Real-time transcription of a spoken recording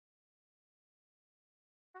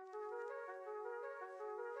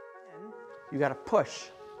You got to push.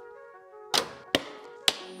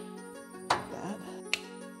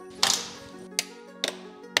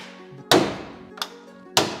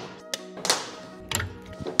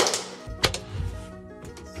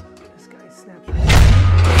 This guy snaps right.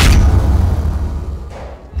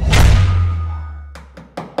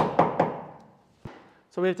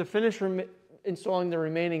 So we have to finish installing the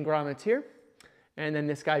remaining grommets here, and then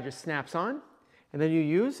this guy just snaps on. And then you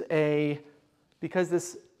use because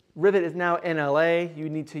this rivet is now NLA, you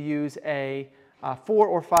need to use a 4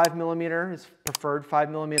 or 5 millimeter, is preferred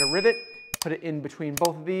 5 millimeter rivet. Put it in between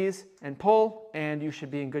both of these and pull, and you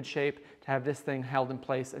should be in good shape to have this thing held in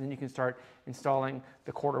place, and then you can start installing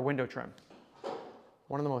the quarter window trim.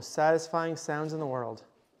 One of the most satisfying sounds in the world.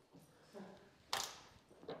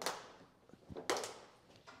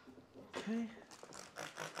 Okay.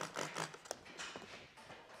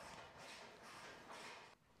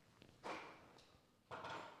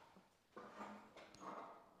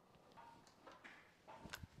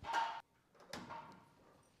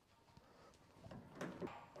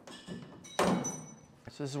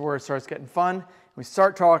 So this is where it starts getting fun. We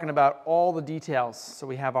start talking about all the details. So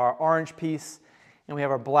we have our orange piece and we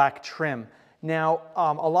have our black trim. Now,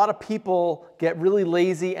 a lot of people get really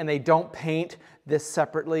lazy and they don't paint this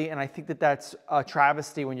separately, and I think that that's a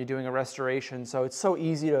travesty when you're doing a restoration. So it's so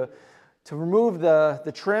easy to remove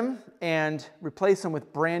the trim and replace them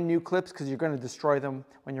with brand new clips, because you're going to destroy them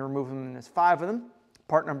when you remove them, and there's 5 of them.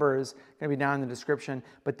 Part number is going to be down in the description.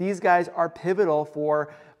 But these guys are pivotal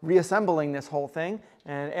for reassembling this whole thing.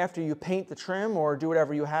 And after you paint the trim or do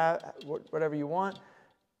whatever you have, whatever you want,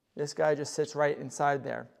 this guy just sits right inside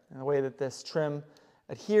there. And the way that this trim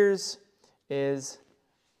adheres is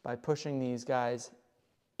by pushing these guys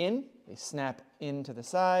in. They snap into the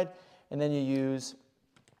side, and then you use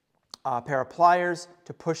a pair of pliers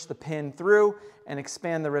to push the pin through and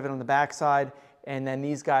expand the rivet on the back side, and then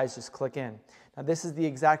these guys just click in. Now this is the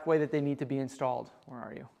exact way that they need to be installed. Where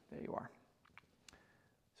are you? There you are.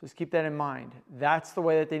 So just keep that in mind. That's the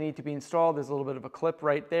way that they need to be installed. There's a little bit of a clip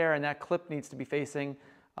right there, and that clip needs to be facing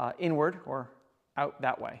inward or out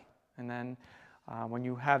that way. And then when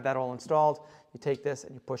you have that all installed, you take this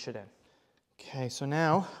and you push it in. Okay, so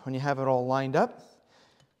now when you have it all lined up,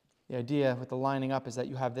 the idea with the lining up is that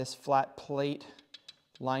you have this flat plate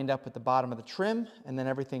lined up with the bottom of the trim, and then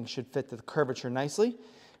everything should fit to the curvature nicely.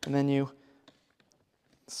 And then you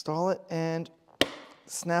install it and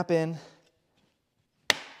snap in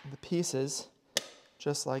the pieces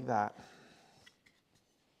just like that.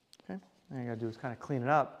 Okay, all you gotta do is kind of clean it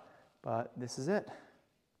up, but this is it.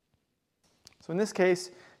 So in this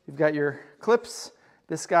case, you've got your clips.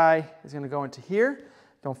 This guy is going to go into here.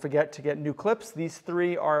 Don't forget to get new clips. These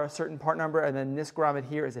 3 are a certain part number, and then this grommet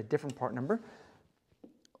here is a different part number.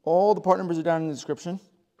 All the part numbers are down in the description.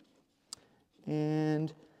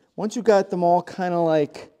 And once you got them all kind of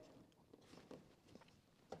like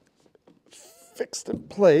fixed in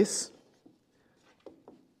place,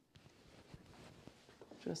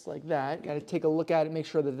 just like that, you got to take a look at it, make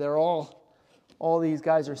sure that they're all these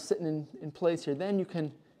guys are sitting in place here. Then you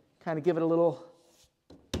can kind of give it a little,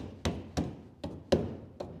 there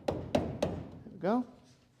we go,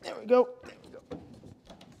 there we go, there we go.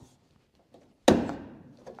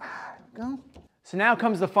 There we go. So now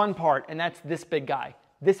comes the fun part, and that's this big guy.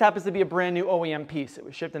 This happens to be a brand new OEM piece. It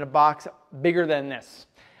was shipped in a box bigger than this.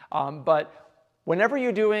 But whenever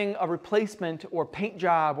you're doing a replacement or paint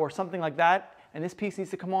job or something like that, and this piece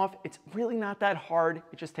needs to come off, it's really not that hard.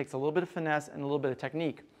 It just takes a little bit of finesse and a little bit of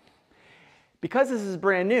technique. Because this is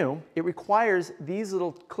brand new, it requires these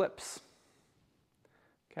little clips.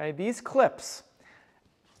 Okay, these clips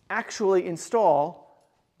actually install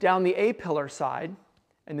down the A-pillar side,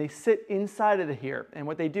 and they sit inside of here. And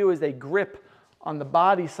what they do is they grip on the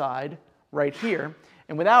body side right here.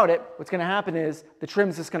 And without it, what's going to happen is the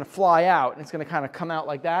trim's just going to fly out, and it's going to kind of come out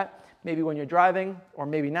like that. Maybe when you're driving, or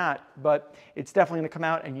maybe not, but it's definitely going to come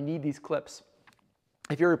out, and you need these clips.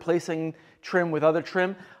 If you're replacing trim with other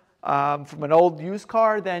trim from an old used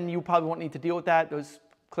car, then you probably won't need to deal with that. Those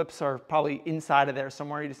clips are probably inside of there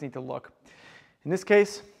somewhere. You just need to look. In this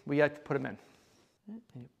case, we have to put them in. And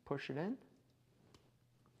you push it in,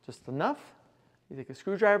 just enough. You take a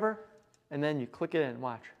screwdriver, and then you click it in.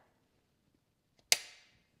 Watch.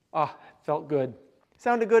 Ah, it felt good.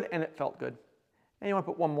 Sounded good, and it felt good. And you want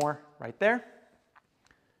to put one more right there.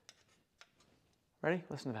 Ready?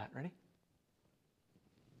 Listen to that. Ready?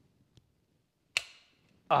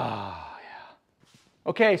 Ah, yeah.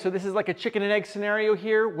 Okay, so this is like a chicken and egg scenario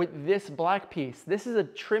here with this black piece. This is a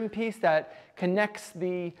trim piece that connects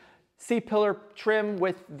the C-pillar trim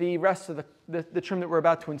with the rest of the trim that we're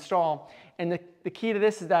about to install. And the key to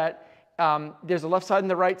this is that there's a left side and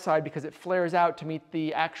the right side because it flares out to meet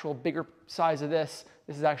the actual bigger size of this.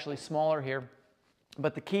 This is actually smaller here.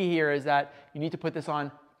 But the key here is that you need to put this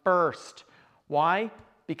on first. Why?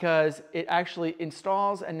 Because it actually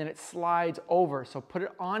installs and then it slides over. So put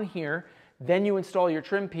it on here, then you install your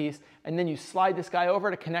trim piece, and then you slide this guy over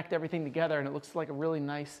to connect everything together, and it looks like a really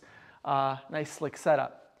nice, slick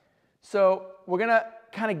setup. So we're gonna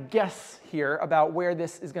kind of guess here about where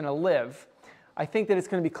this is gonna live. I think that it's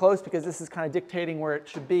gonna be close because this is kind of dictating where it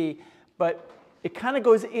should be, but it kind of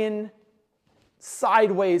goes in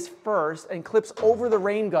sideways first and clips over the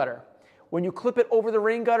rain gutter. When you clip it over the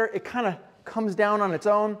rain gutter, it kind of comes down on its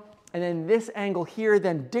own, and then this angle here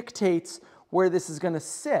then dictates where this is going to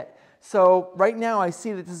sit. So right now I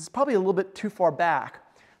see that this is probably a little bit too far back.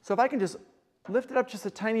 So if I can just lift it up just a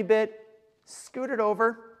tiny bit, scoot it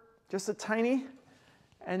over just a tiny,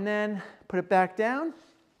 and then put it back down,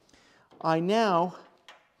 I now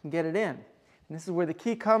can get it in. And this is where the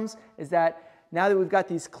key comes, is that now that we've got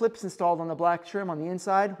these clips installed on the black trim on the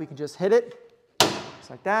inside, we can just hit it, just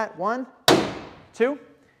like that. 1, 2,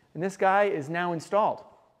 and this guy is now installed.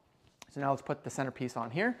 So now let's put the centerpiece on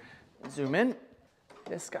here. Zoom in.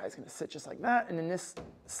 This guy's gonna sit just like that, and then this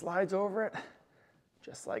slides over it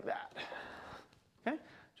just like that. Okay,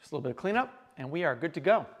 just a little bit of cleanup, and we are good to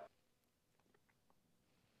go.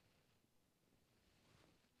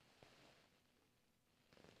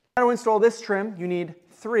 Now to install this trim, you need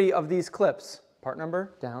 3 of these clips. Part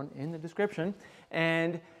number down in the description.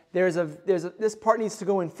 And this part needs to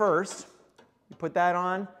go in first. You put that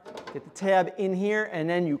on, get the tab in here, and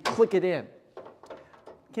then you click it in.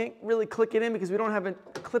 Can't really click it in because we don't have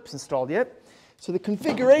clips installed yet. So the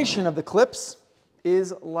configuration of the clips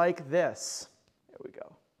is like this. There we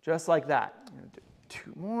go, just like that. I'm gonna do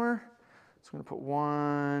 2 more. So I'm gonna put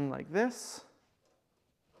 1 like this.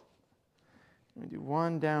 I'm gonna do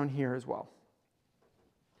 1 down here as well.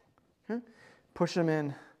 Okay. Push them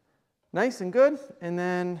in nice and good, and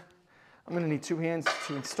then I'm going to need 2 hands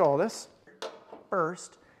to install this.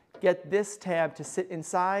 First, get this tab to sit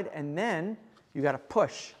inside, and then you got to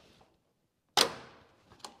push. A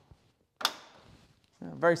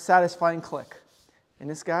very satisfying click. And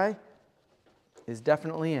this guy is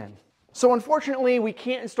definitely in. So unfortunately, we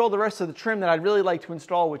can't install the rest of the trim that I'd really like to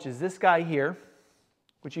install, which is this guy here,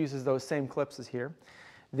 which uses those same clips as here.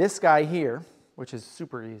 This guy here, which is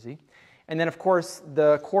super easy. And then of course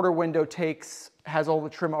the quarter window has all the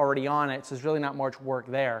trim already on it, so there's really not much work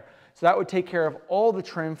there. So that would take care of all the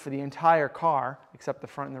trim for the entire car, except the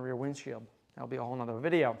front and the rear windshield. That'll be a whole nother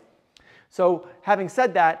video. So having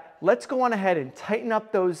said that, let's go on ahead and tighten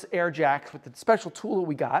up those air jacks with the special tool that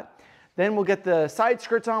we got. Then we'll get the side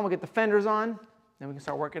skirts on, we'll get the fenders on, then we can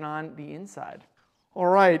start working on the inside. All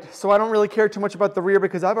right, so I don't really care too much about the rear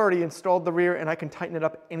because I've already installed the rear and I can tighten it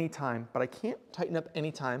up anytime, but I can't tighten up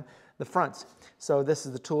anytime the fronts. So this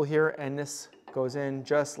is the tool here, and this goes in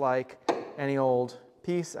just like any old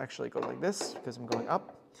piece. Actually it goes like this because I'm going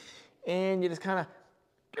up. And you just kind of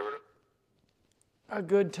give it a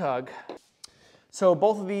good tug. So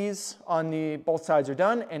both of these on both sides are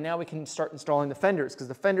done, and now we can start installing the fenders because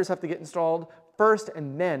the fenders have to get installed first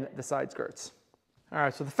and then the side skirts. All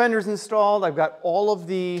right, so the fender's installed. I've got all of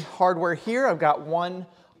the hardware here. I've got 1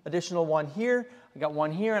 additional one here. I got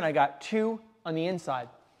 1 here, and I got 2 on the inside.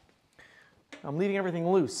 I'm leaving everything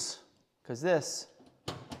loose because this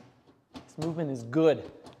movement is good.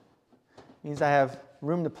 It means I have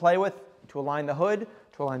room to play with, to align the hood,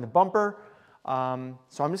 to align the bumper. So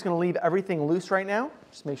I'm just going to leave everything loose right now.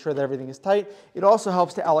 Just make sure that everything is tight. It also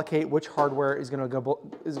helps to allocate which hardware is going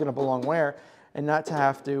to belong where, and not to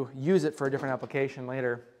have to use it for a different application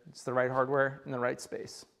later. It's the right hardware in the right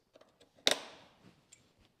space.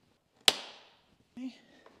 Okay.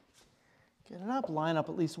 Get it up, line up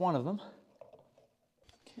at least one of them.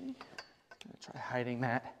 Okay, I'm gonna try hiding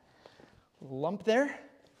that lump there.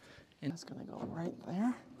 And it's gonna go right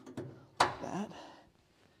there, like that.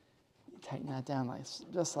 Tighten that down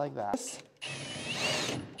just like that.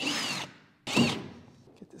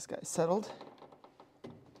 Get this guy settled.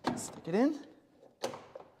 Stick it in.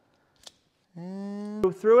 And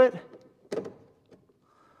go through it.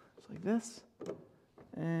 Just like this.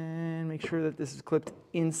 And make sure that this is clipped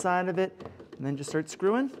inside of it. And then just start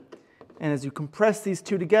screwing. And as you compress these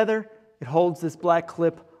 2 together, it holds this black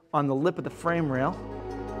clip on the lip of the frame rail,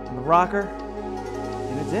 on the rocker,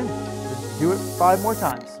 and it's in. Just do it 5 more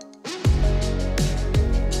times.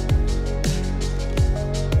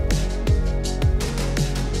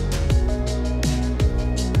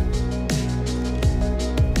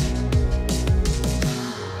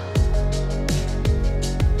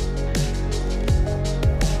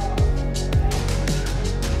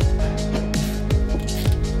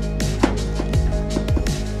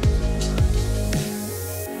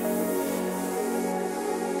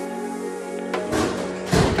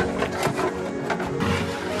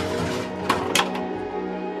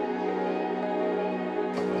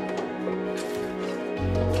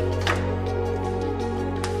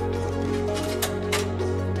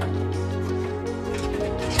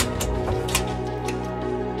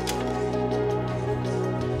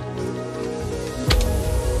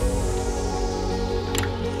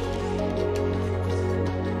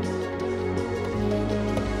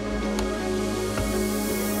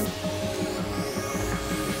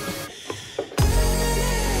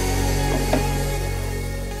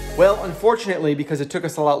 Well, unfortunately, because it took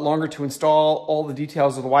us a lot longer to install all the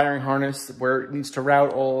details of the wiring harness, where it needs to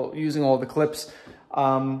route using all the clips,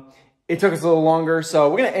 it took us a little longer.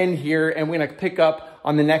 So we're gonna end here and we're gonna pick up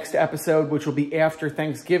on the next episode, which will be after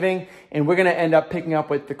Thanksgiving. And we're gonna end up picking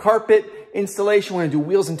up with the carpet installation. We're gonna do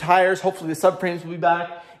wheels and tires. Hopefully the subframes will be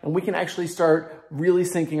back and we can actually start really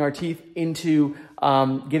sinking our teeth into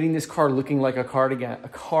getting this car looking like a car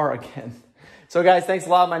again. So guys, thanks a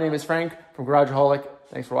lot. My name is Frank from Garageaholic.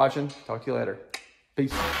 Thanks for watching. Talk to you later.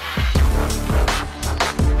 Peace.